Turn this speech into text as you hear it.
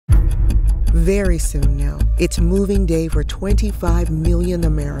Very soon now, it's moving day for 25 million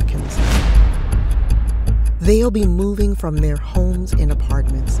Americans. They'll be moving from their homes and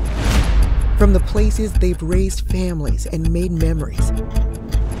apartments, from the places they've raised families and made memories.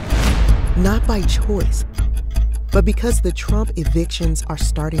 Not by choice, but because the Trump evictions are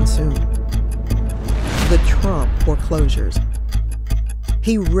starting soon. The Trump foreclosures.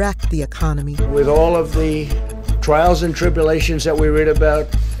 He wrecked the economy. With all of the trials and tribulations that we read about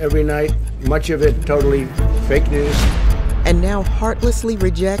every night, much of it totally fake news. And now heartlessly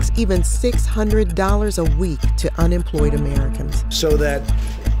rejects even $600 a week to unemployed Americans. So that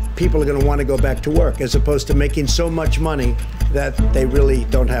people are going to want to go back to work, as opposed to making so much money that they really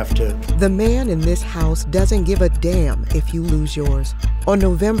don't have to. The man in this House doesn't give a damn if you lose yours. On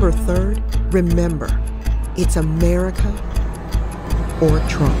November 3rd, remember, it's America or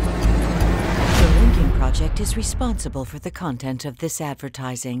Trump. The Lincoln Project is responsible for the content of this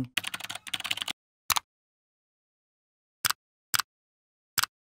advertising.